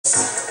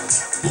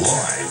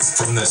Live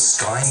from the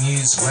Sky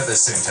News Weather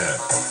Centre,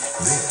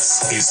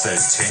 this is the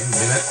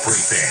 10-minute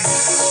briefing.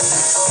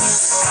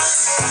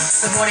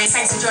 Good morning.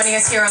 Thanks for joining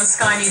us here on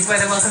Sky News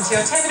Weather. Welcome to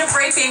your 10-minute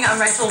briefing. I'm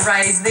Rachel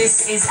Rays.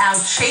 This is our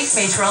Chief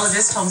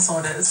Meteorologist, Tom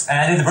Saunders.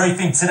 And in the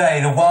briefing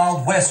today, the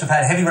Wild West. We've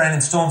had heavy rain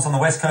and storms on the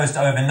west coast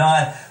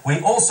overnight. We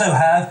also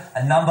have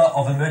a number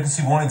of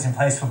emergency warnings in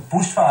place for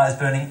bushfires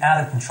burning out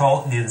of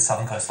control near the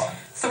southern coastline.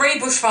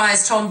 3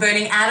 bushfires, Tom,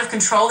 burning out of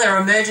control. There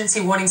are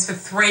emergency warnings for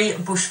 3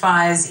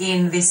 bushfires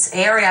in this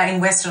area in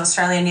Western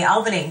Australia near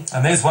Albany.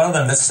 And there's one of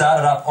them that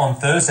started up on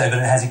Thursday, but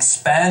it has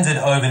expanded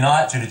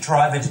overnight due to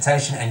dry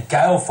vegetation and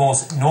gale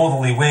force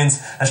northerly winds.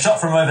 A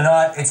shot from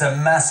overnight, it's a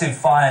massive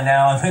fire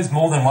now, and there's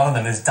more than one of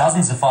them. There's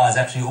dozens of fires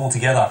actually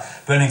altogether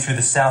burning through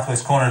the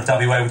southwest corner of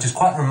WA, which is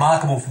quite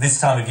remarkable for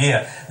this time of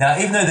year. Now,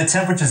 even though the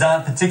temperatures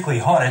aren't particularly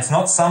hot, it's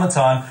not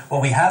summertime,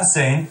 what we have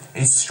seen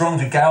is strong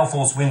to gale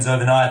force winds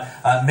overnight.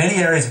 Many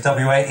areas of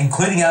WA,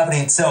 including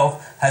Albany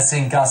itself, has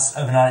seen gusts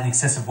overnight in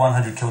excess of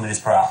 100 kilometres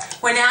per hour.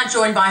 We're now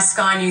joined by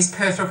Sky News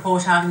Perth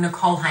reporter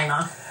Nicole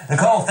Hamer.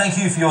 Nicole, thank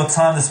you for your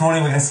time this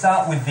morning. We're going to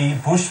start with the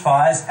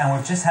bushfires, and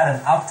we've just had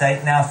an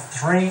update. Now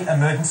 3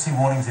 emergency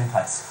warnings in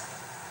place.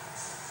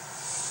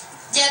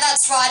 Yeah,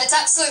 that's right. It's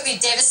absolutely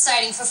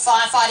devastating for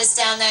firefighters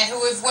down there who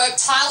have worked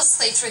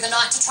tirelessly through the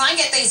night to try and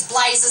get these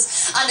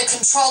blazes under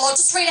control. I'll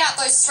just read out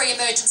those 3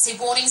 emergency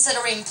warnings that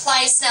are in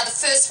place. Now, the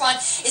first one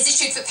is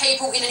issued for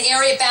people in an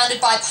area bounded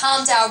by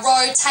Palmdale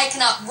Road,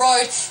 Taken Up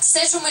Road,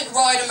 Settlement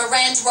Road and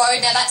Miranda Road.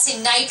 Now, that's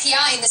in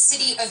Napier in the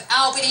city of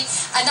Albany.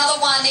 Another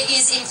one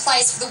is in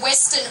place for the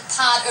western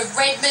part of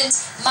Redmond,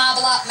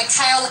 Marbella,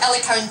 McHale,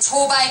 Ellico and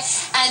Torbay.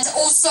 And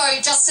also,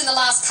 just in the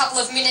last couple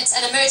of minutes,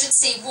 an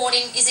emergency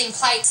warning is in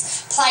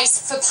place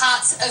for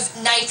parts of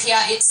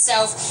Napier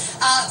itself.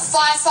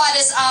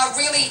 Firefighters are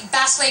really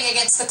battling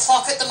against the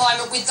clock at the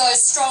moment with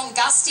those strong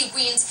gusty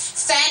winds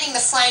fanning the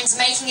flames,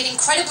 making it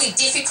incredibly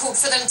difficult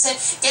for them to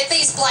get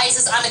these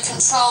blazes under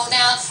control.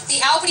 Now,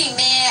 the Albany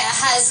Mayor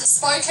has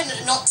spoken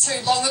not too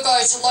long ago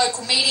to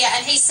local media,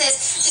 and he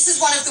says this is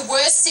one of the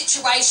worst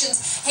situations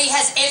he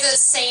has ever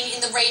seen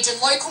in the region.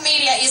 Local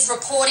media is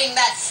reporting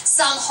that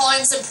some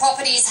homes and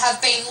properties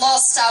have been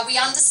lost. We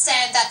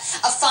understand that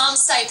a farm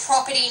stay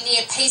property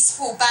near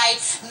Peaceful Bay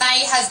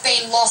may have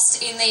been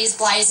lost in these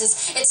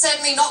blazes. It's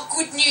certainly not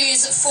good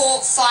news for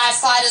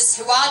firefighters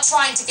who are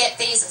trying to get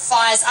these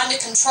fires under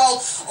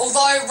control.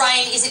 Although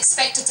rain is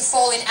expected to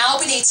fall in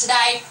Albany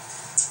today,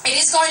 it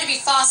is going to be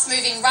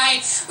fast-moving rain,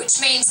 which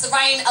means the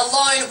rain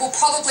alone will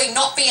probably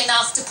not be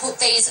enough to put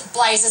these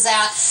blazes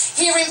out.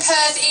 Here in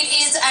Perth, it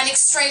is an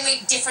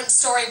extremely different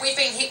story. We've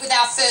been hit with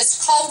our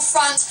first cold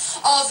front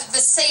of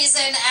the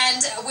season,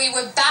 and we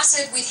were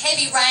battered with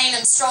heavy rain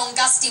and strong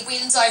gusty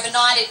winds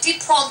overnight. It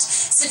did prompt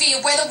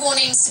severe weather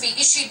warnings to be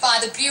issued by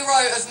the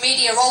Bureau of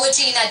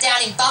Meteorology. Now,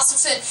 down in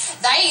Busselton,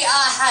 they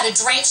had a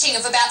drenching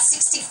of about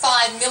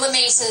 65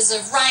 millimetres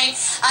of rain.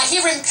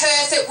 Here in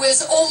Perth, it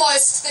was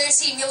almost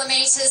 30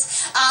 millimetres.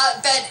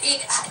 But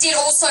it did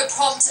also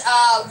prompt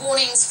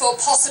warnings for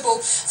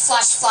possible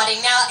flash flooding.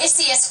 Now,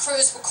 SES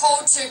crews were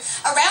called to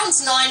around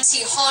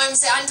 90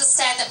 homes. I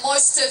understand that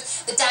most of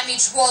the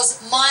damage was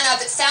minor,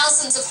 but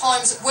thousands of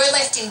homes were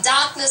left in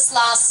darkness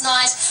last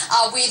night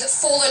with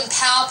fallen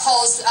power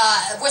poles.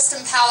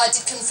 Western Power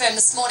did confirm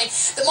this morning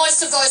that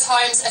most of those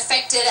homes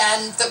affected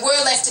and that were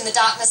left in the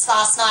darkness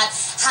last night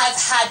have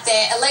had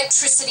their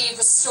electricity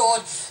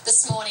restored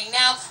this morning.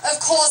 Now, of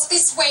course,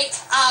 this week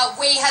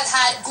we have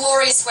had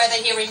glorious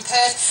weather here in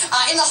Perth,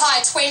 in the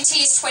high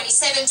 20s,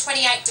 27,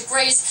 28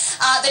 degrees.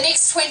 The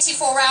next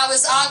 24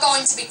 hours are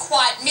going to be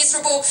quite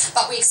miserable,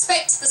 but we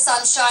expect the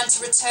sunshine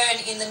to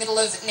return in the middle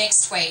of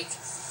next week.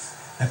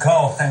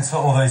 Nicole, thanks for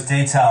all those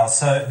details.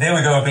 So there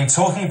we go. We've been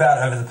talking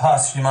about over the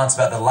past few months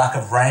about the lack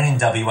of rain in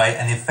WA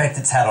and the effect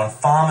it's had on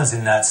farmers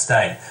in that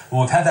state.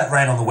 Well, we've had that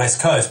rain on the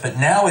west coast, but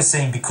now we're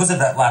seeing, because of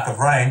that lack of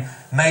rain,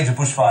 major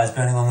bushfires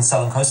burning along the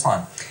southern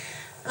coastline.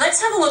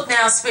 Let's have a look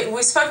now.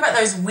 We spoke about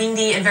those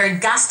windy and very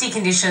gusty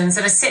conditions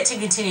that are set to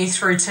continue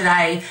through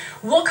today.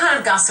 What kind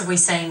of gusts have we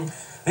seen?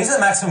 These are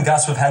the maximum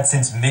gusts we've had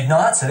since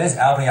midnight. So there's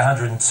Albany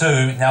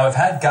 102. Now, we've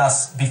had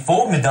gusts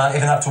before midnight,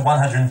 even up to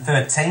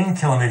 113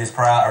 kilometres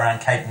per hour around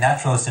Cape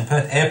Naturalist in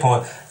Perth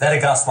Airport. They had a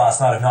gust last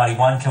night of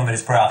 91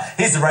 kilometres per hour.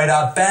 Here's the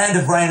radar. Band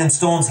of rain and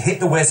storms hit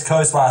the west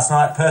coast last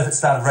night. Perth, it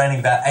started raining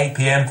about 8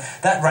 p.m.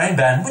 That rain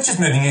band, which is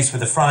moving east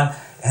with the front,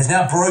 has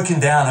now broken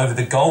down over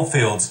the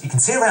goldfields. You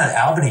can see around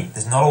Albany,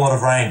 there's not a lot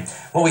of rain.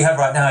 What we have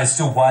right now is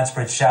still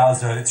widespread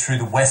showers through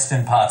the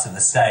western parts of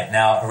the state.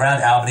 Now,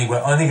 around Albany, we're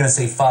only going to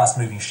see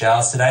fast-moving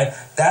showers today.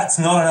 That's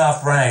not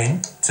enough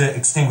rain to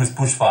extinguish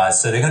bushfires,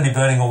 so they're going to be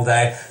burning all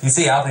day. You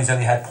see Albany's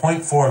only had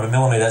 0.4 of a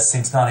millimetre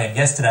since 9 a.m.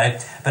 yesterday,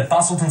 but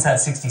Busselton's had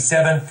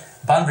 67,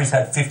 Bunbury's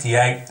had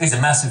 58. These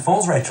are massive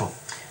falls, Rachel.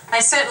 They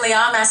certainly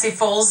are massive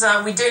falls.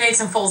 We do need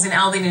some falls in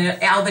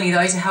Albany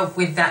though to help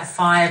with that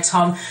fire,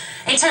 Tom.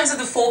 In terms of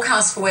the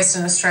forecast for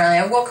Western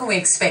Australia, what can we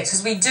expect?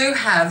 Because we do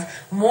have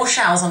more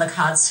showers on the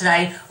cards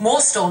today,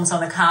 more storms on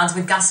the cards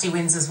with gusty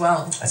winds as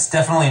well. It's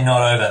definitely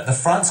not over. The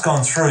front's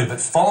gone through, but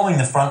following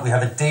the front we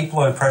have a deep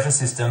low pressure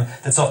system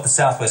that's off the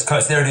southwest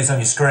coast. There it is on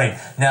your screen.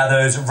 Now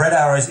those red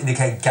arrows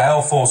indicate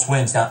gale force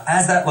winds. Now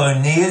as that low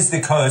nears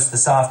the coast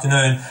this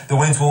afternoon, the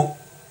winds will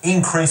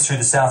increase through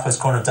the southwest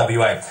corner of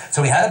WA.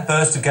 So we had a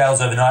burst of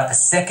gales overnight. A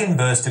second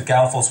burst of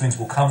gale force winds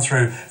will come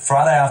through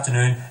Friday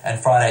afternoon and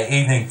Friday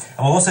evening.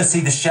 And we'll also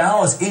see the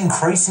showers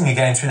increasing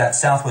again through that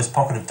southwest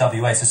pocket of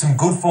WA. So some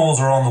good falls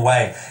are on the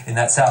way in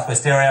that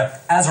southwest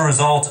area. As a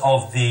result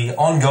of the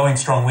ongoing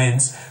strong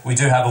winds, we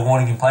do have a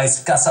warning in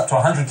place. Gusts up to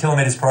 100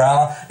 kilometres per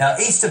hour. Now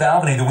east of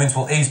Albany, the winds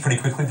will ease pretty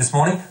quickly this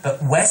morning,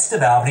 but west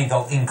of Albany,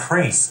 they'll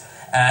increase.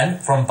 And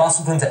from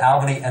Busselton to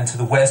Albany and to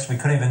the west, we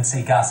could even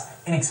see gusts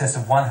in excess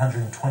of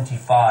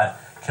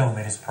 125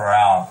 kilometres per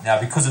hour. Now,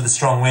 because of the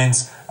strong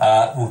winds,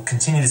 we'll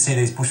continue to see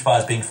these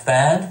bushfires being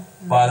fanned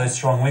by those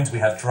strong winds. We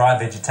have dry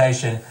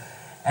vegetation.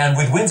 And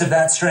with winds of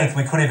that strength,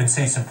 we could even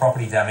see some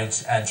property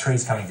damage and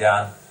trees coming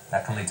down.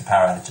 That can lead to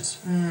power outages.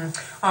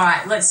 All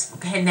right, let's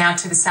head now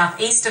to the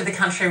southeast of the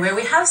country where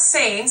we have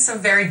seen some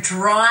very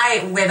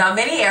dry weather,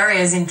 many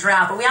areas in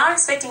drought, but we are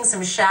expecting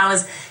some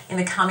showers in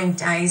the coming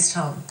days,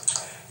 Tom.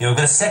 Yeah, we've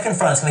got a second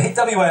front. It's going to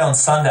hit WA on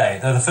Sunday.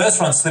 The first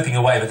front's slipping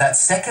away, but that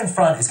second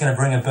front is going to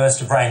bring a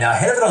burst of rain. Now,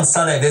 ahead of it on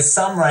Sunday, there's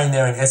some rain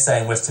there in SA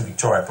and Western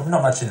Victoria. Probably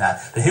not much in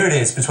that. But here it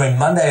is. Between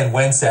Monday and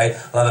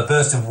Wednesday, we'll have a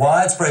burst of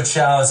widespread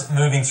showers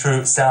moving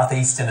through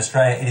southeastern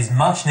Australia. It is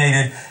much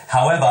needed.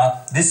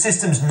 However, this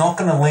system's not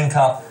going to link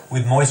up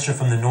with moisture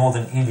from the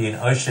northern Indian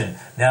Ocean.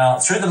 Now,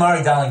 through the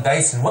Murray-Darling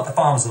Basin, what the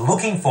farmers are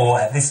looking for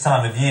at this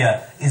time of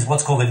year is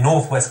what's called a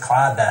northwest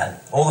cloud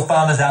band. All the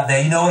farmers out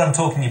there, you know what I'm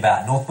talking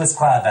about, northwest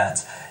cloud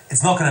bands.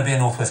 It's not going to be a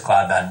northwest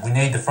cloud band. We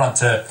need the front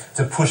to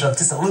push up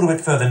just a little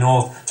bit further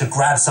north to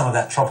grab some of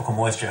that tropical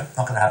moisture.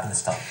 Not going to happen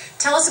this time.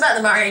 Tell us about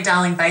the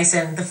Murray-Darling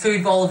Basin. The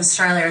food bowl of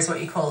Australia is what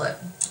you call it.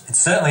 It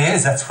certainly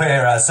is. That's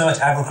where so much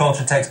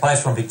agriculture takes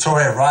place, from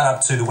Victoria right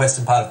up to the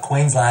western part of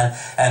Queensland.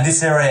 And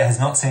this area has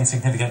not seen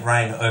significant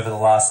rain over the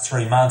last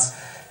 3 months.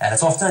 And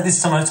it's often at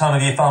this time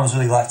of year farmers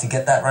really like to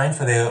get that rain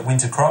for their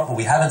winter crop, but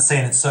we haven't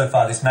seen it so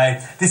far this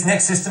May. This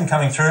next system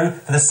coming through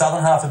for the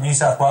southern half of New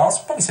South Wales,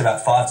 probably see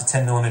about 5 to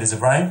 10 millimetres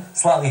of rain,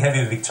 slightly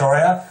heavier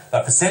Victoria,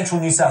 but for central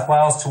New South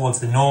Wales towards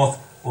the north,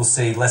 we'll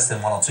see less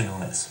than 1 or 2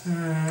 millimetres.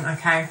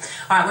 Okay.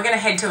 All right, we're going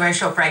to head to a very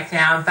short break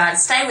now, but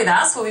stay with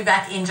us. We'll be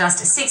back in just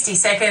 60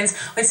 seconds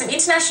with some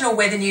international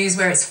weather news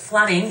where it's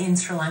flooding in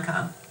Sri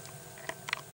Lanka.